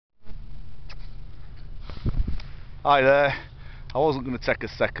Hi there. I wasn't going to take a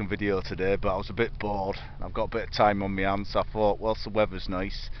second video today, but I was a bit bored. I've got a bit of time on my hands, so I thought, whilst the weather's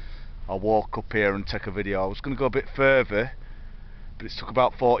nice, I'll walk up here and take a video. I was going to go a bit further, but it took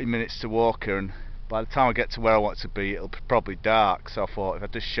about 40 minutes to walk here, and by the time I get to where I want to be, it'll be probably dark. So I thought if I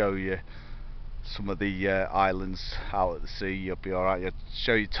just show you some of the islands out at the sea, you'll be alright. I'll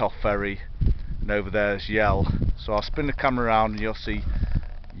show you Toff Ferry, and over there's Yell. So I'll spin the camera around and you'll see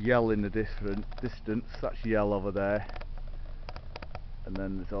Yell in the different distance. That's Yell over there, and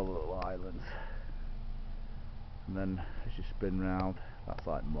then there's all the little islands, and then as you spin round, that's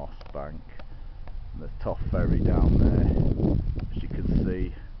like Moss Bank, and there's Toff Ferry down there. As you can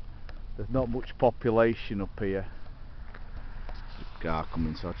see, there's not much population up here. There's a car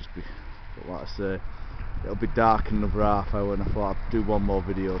coming, so I'll just be, but like I say, it'll be dark in another half hour, and I thought I'd do one more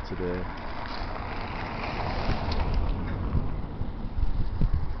video today.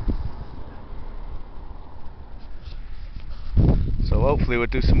 So hopefully we'll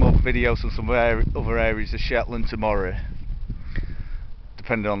do some more videos on some other areas of Shetland tomorrow,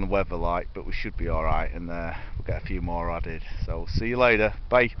 depending on the weather, like, but we should be alright, and we'll get a few more added. So see you later,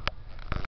 bye.